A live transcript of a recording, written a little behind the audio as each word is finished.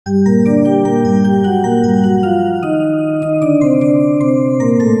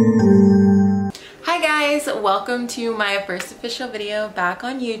Welcome to my first official video back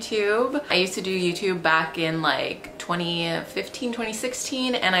on YouTube. I used to do YouTube back in like 2015,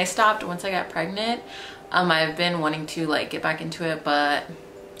 2016, and I stopped once I got pregnant. I've been wanting to like get back into it, but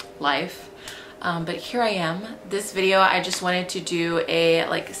life. But here I am. This video, I just wanted to do a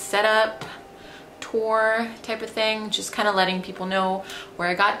like setup tour type of thing, just kind of letting people know where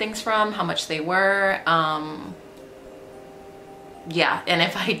I got things from, how much they were, yeah, and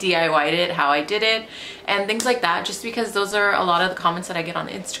if I DIY'd it, how I did it, and things like that, just because those are a lot of the comments that I get on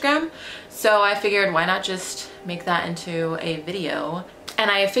Instagram. So I figured, why not just make that into a video?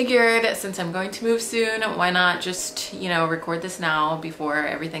 And I figured, since I'm going to move soon, why not just, you know, record this now before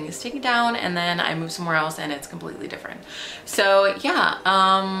everything is taken down, and then I move somewhere else and it's completely different. So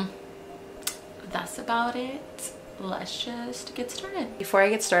yeah, that's about it. Let's just get started. Before I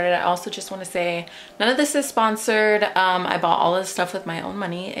get started, I also just want to say none of this is sponsored. I bought all this stuff with my own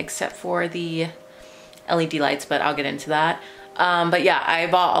money except for the LED lights, but I'll get into that. But yeah, I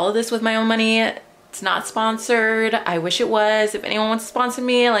bought all of this with my own money. It's not sponsored. I wish it was. If anyone wants to sponsor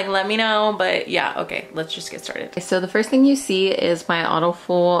me, like, let me know. But yeah, okay, let's just get started. Okay, so the first thing you see is my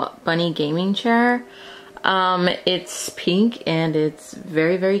Autofool Bunny gaming chair. It's pink and it's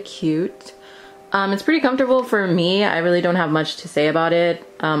very, very cute. It's pretty comfortable for me. I really don't have much to say about it.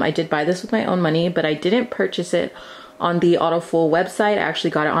 I did buy this with my own money, but I didn't purchase it on the Autofool website. I actually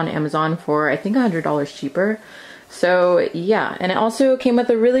got it on Amazon for, I think, $100 cheaper. So yeah, and it also came with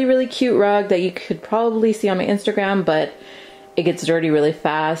a really, really cute rug that you could probably see on my Instagram, but it gets dirty really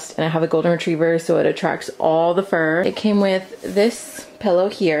fast, and I have a golden retriever, so it attracts all the fur. It came with this pillow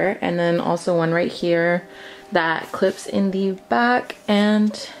here, and then also one right here that clips in the back,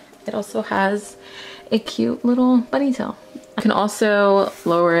 and it also has a cute little bunny tail. I can also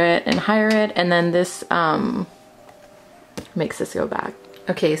lower it and higher it, and then this makes this go back.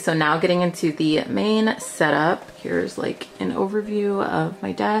 Okay, so now getting into the main setup. Here's like an overview of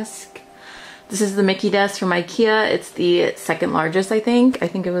my desk. This is the Mickey desk from IKEA. It's the second largest, I think. I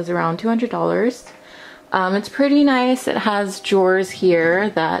think it was around $200. It's pretty nice. It has drawers here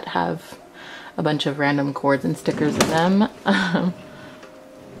that have a bunch of random cords and stickers in them.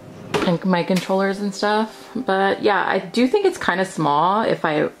 And my controllers and stuff. But yeah, I do think it's kind of small. If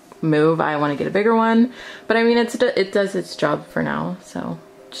I move, I want to get a bigger one, but I mean, it does its job for now. So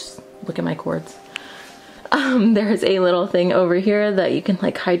just look at my cords. There's a little thing over here that you can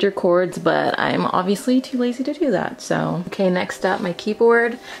like hide your cords, but I'm obviously too lazy to do that. So okay, next up, my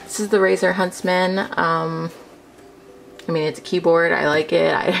keyboard. This is the Razer Huntsman. I mean, it's a keyboard. I like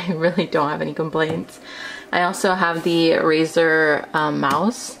it. I really don't have any complaints. I also have the Razer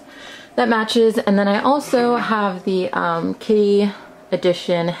mouse that matches, and then I also have the Kitty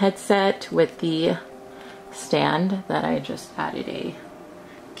Edition headset with the stand that I just added a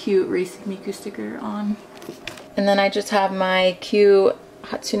cute Racing Miku sticker on. And then I just have my cute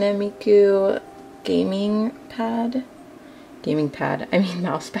Hatsune Miku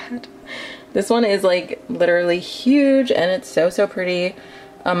mouse pad. This one is like literally huge, and it's so pretty.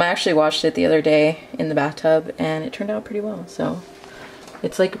 I actually washed it the other day in the bathtub and it turned out pretty well. So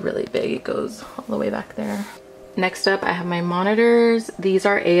it's like really big. It goes all the way back there. Next up, I have my monitors. These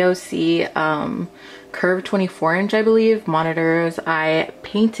are AOC curved 24-inch, I believe, monitors. I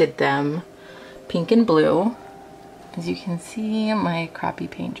painted them pink and blue. As you can see, my crappy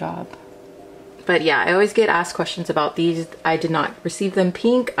paint job. But yeah, I always get asked questions about these. I did not receive them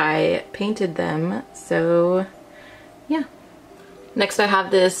pink. I painted them. So yeah. Next, I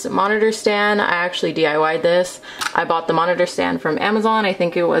have this monitor stand. I actually DIY'd this. I bought the monitor stand from Amazon. I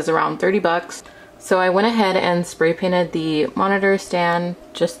think it was around 30 bucks. So I went ahead and spray painted the monitor stand,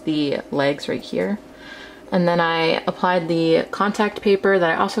 just the legs right here. And then I applied the contact paper that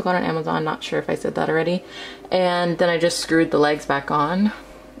I also got on Amazon. Not sure if I said that already. And then I just screwed the legs back on.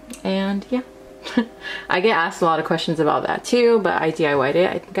 And yeah. I get asked a lot of questions about that too, but I DIY'd it.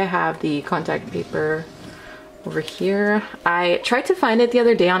 I think I have the contact paper over here. I tried to find it the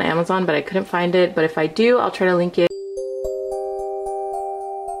other day on Amazon, but I couldn't find it. But if I do, I'll try to link it.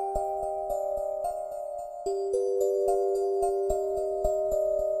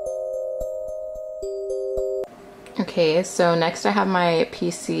 Okay, so next I have my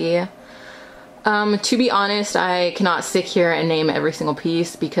PC. To be honest, I cannot sit here and name every single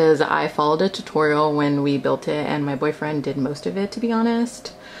piece because I followed a tutorial when we built it and my boyfriend did most of it, to be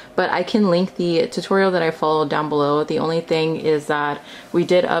honest. But I can link the tutorial that I followed down below. The only thing is that we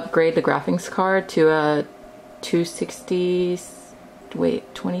did upgrade the graphics card to a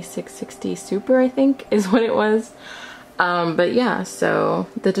 2660 Super, I think is what it was. But yeah, so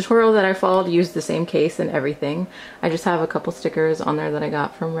the tutorial that I followed used the same case and everything. I just have a couple stickers on there that I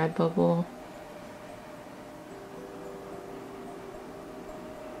got from Redbubble.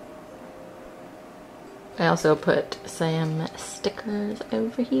 I also put some stickers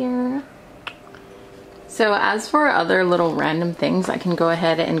over here. So as for other little random things, I can go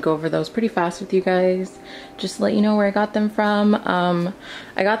ahead and go over those pretty fast with you guys. Just to let you know where I got them from.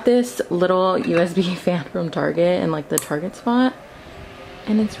 I got this little USB fan from Target in like the Target spot.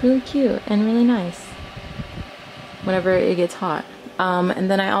 And it's really cute and really nice whenever it gets hot. And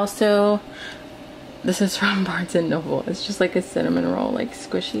then I also, this is from Barnes & Noble. It's just like a cinnamon roll, like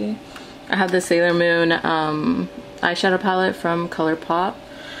squishy. I have the Sailor Moon eyeshadow palette from ColourPop.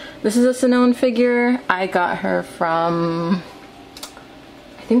 This is a Sinone figure. I got her from,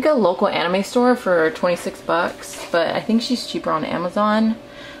 I think, a local anime store for 26 bucks, but I think she's cheaper on Amazon.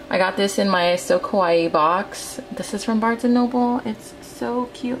 I got this in my So Kawaii box. This is from Barnes & Noble. It's so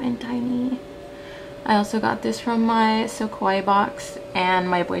cute and tiny. I also got this from my So Kawaii box, and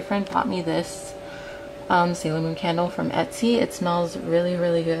my boyfriend bought me this Sailor Moon candle from Etsy. It smells really,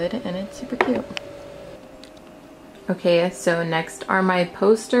 really good, and it's super cute. Okay, so next are my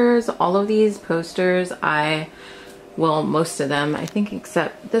posters. All of these posters well, most of them, I think,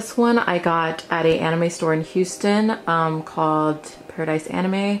 except this one, I got at a anime store in Houston called Paradise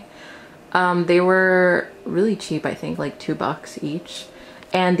Anime. They were really cheap, I think, like $2 each.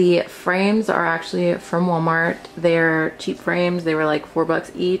 And the frames are actually from Walmart. They're cheap frames. They were like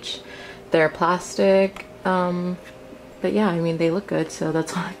 $4 each. They're plastic. But yeah, I mean, they look good, so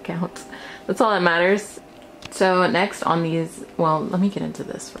that's all that counts. That's all that matters. So next on these, well, let me get into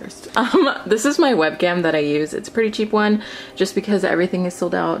this first. This is my webcam that I use. It's a pretty cheap one just because everything is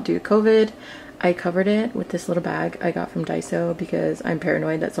sold out due to COVID. I covered it with this little bag I got from Daiso because I'm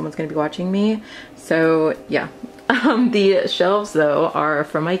paranoid that someone's gonna be watching me. So yeah. The shelves though are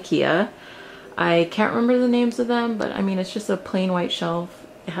from IKEA. I can't remember the names of them, but I mean, it's just a plain white shelf.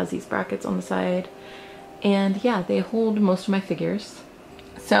 It has these brackets on the side. And yeah, they hold most of my figures.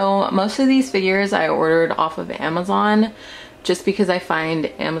 So most of these figures I ordered off of Amazon just because I find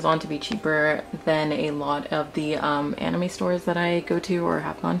Amazon to be cheaper than a lot of the anime stores that I go to or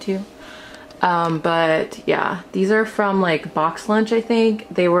have gone to. But yeah, these are from like Box Lunch, I think.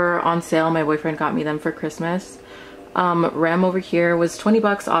 They were on sale. My boyfriend got me them for Christmas. Rem over here was 20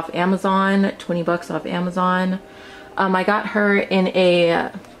 bucks off Amazon, 20 bucks off Amazon. I got her in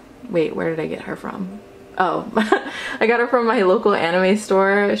a, wait, where did I get her from? Oh, I got her from my local anime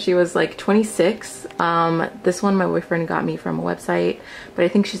store. She was like 26. This one my boyfriend got me from a website, but I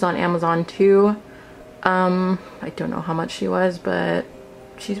think she's on Amazon too. I don't know how much she was, but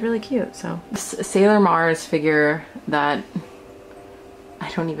she's really cute. So this Sailor Mars figure that I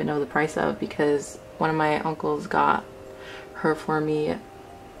don't even know the price of because one of my uncles got her for me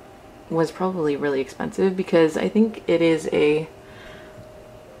was probably really expensive because I think it is a,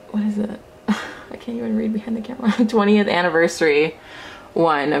 what is it? I can't even read behind the camera. 20th anniversary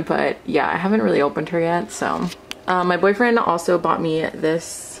one, but yeah, I haven't really opened her yet. So my boyfriend also bought me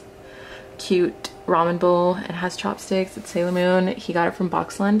this cute ramen bowl. It has chopsticks. It's Sailor Moon. He got it from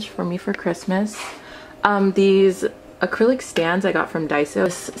Box Lunch for me for Christmas. These acrylic stands I got from Daiso.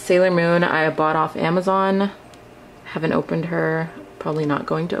 This Sailor Moon I bought off Amazon. Haven't opened her. Probably not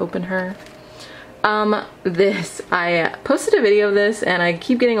going to open her. This, I posted a video of this and I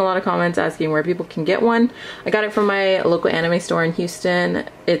keep getting a lot of comments asking where people can get one. I got it from my local anime store in Houston.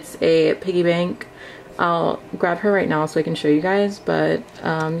 It's a piggy bank. I'll grab her right now so I can show you guys, but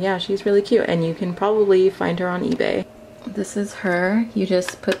yeah, she's really cute and you can probably find her on eBay. This is her. You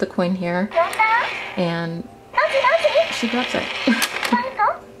just put the coin here and she grabs it.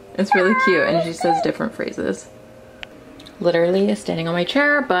 It's really cute and she says different phrases. Literally standing on my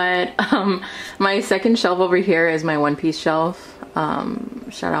chair, but my second shelf over here is my One Piece shelf.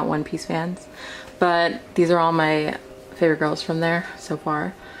 Shout out One Piece fans. But these are all my favorite girls from there so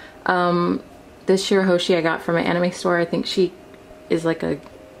far. This Shirahoshi I got from an anime store. I think she is like a,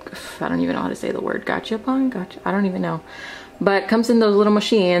 I don't even know how to say the word, gachapon? Gacha, I don't even know. But comes in those little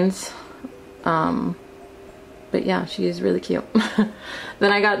machines. But yeah, she is really cute.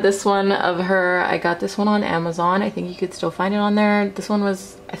 Then I got this one of her. I got this one on Amazon. I think you could still find it on there. This one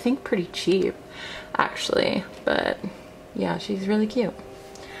was, I think, pretty cheap, actually. But yeah, she's really cute.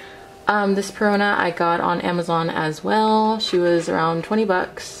 This Perona I got on Amazon as well. She was around 20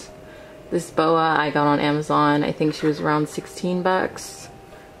 bucks. This boa I got on Amazon. I think she was around 16 bucks.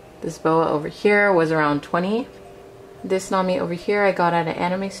 This boa over here was around 20. This Nami over here I got at an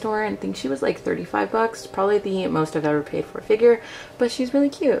anime store and I think she was like 35 bucks. Probably the most I've ever paid for a figure, but she's really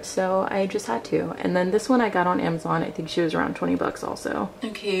cute, so I just had to. And then this one I got on Amazon. I think she was around 20 bucks also.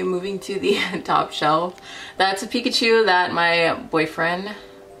 Okay, moving to the top shelf. That's a Pikachu that my boyfriend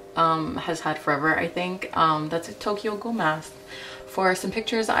has had forever, I think. That's a Tokyo Ghoul mask. For some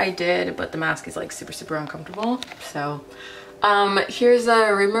pictures I did, but the mask is like super uncomfortable. So here's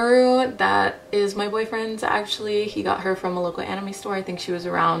a Rimuru that is my boyfriend's. Actually, he got her from a local anime store. I think she was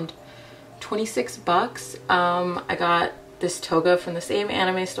around 26 bucks. I got this toga from the same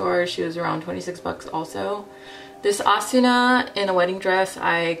anime store. She was around 26 bucks also. This Asuna in a wedding dress,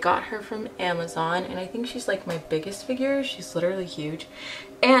 I got her from Amazon, and I think she's like my biggest figure. She's literally huge.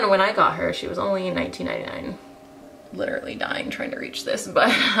 And when I got her, she was only $19.99. Literally dying trying to reach this, but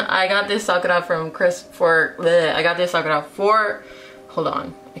I got this Sakura from I got this Sakura for, hold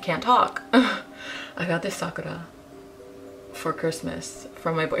on, I can't talk. I got this Sakura for Christmas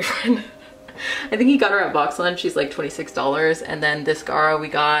from my boyfriend. I think he got her at Box Lunch. She's like $26. And then this Gara we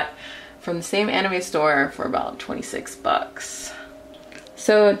got from the same anime store for about 26 bucks.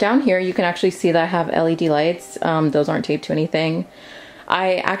 So down here you can actually see that I have LED lights. Those aren't taped to anything.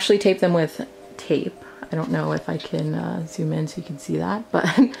 I actually taped them with tape. I don't know if I can zoom in so you can see that, but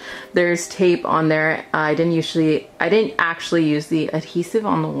there's tape on there. I didn't actually use the adhesive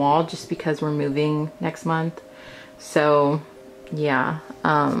on the wall just because we're moving next month. So yeah,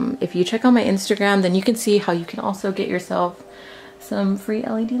 if you check out my Instagram, then you can see how you can also get yourself some free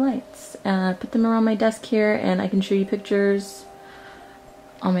LED lights. Put them around my desk here and I can show you pictures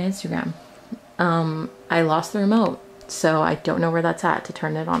on my Instagram. I lost the remote, so I don't know where that's at to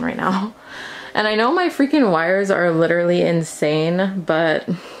turn it on right now. And I know my freaking wires are literally insane, but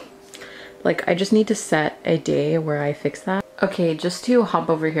like I just need to set a day where I fix that. Okay, just to hop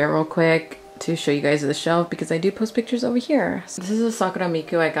over here real quick to show you guys the shelf because I do post pictures over here. So this is a Sakura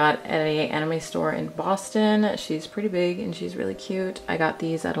Miku I got at a anime store in Boston. She's pretty big and she's really cute. I got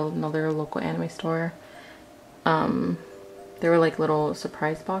these at another local anime store. They were like little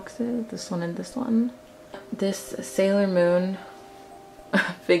surprise boxes, this one and this one. This Sailor Moon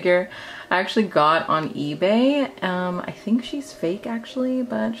figure I actually got on eBay. I think she's fake actually,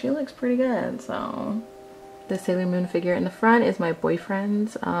 but she looks pretty good. So the Sailor Moon figure in the front is my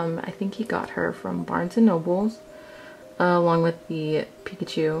boyfriend's. I think he got her from Barnes & Nobles along with the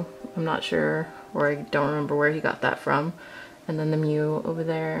Pikachu. I'm not sure, or I don't remember where he got that from. And then the Mew over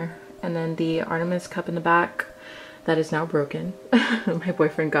there, and then the Artemis cup in the back that is now broken. My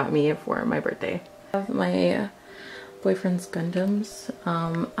boyfriend got me for my birthday. I have my boyfriend's Gundams.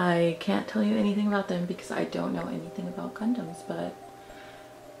 I can't tell you anything about them because I don't know anything about Gundams, but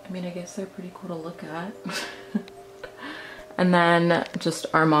I mean, I guess they're pretty cool to look at. And then just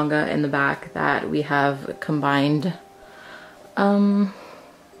our manga in the back that we have combined. Yeah,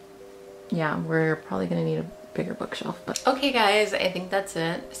 we're probably gonna need a bigger bookshelf, but okay guys, I think that's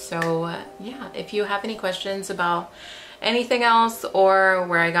it. So yeah, if you have any questions about anything else or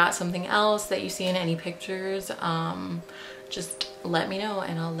where I got something else that you see in any pictures, just let me know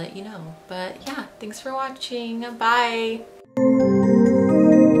and I'll let you know. But yeah, thanks for watching. Bye.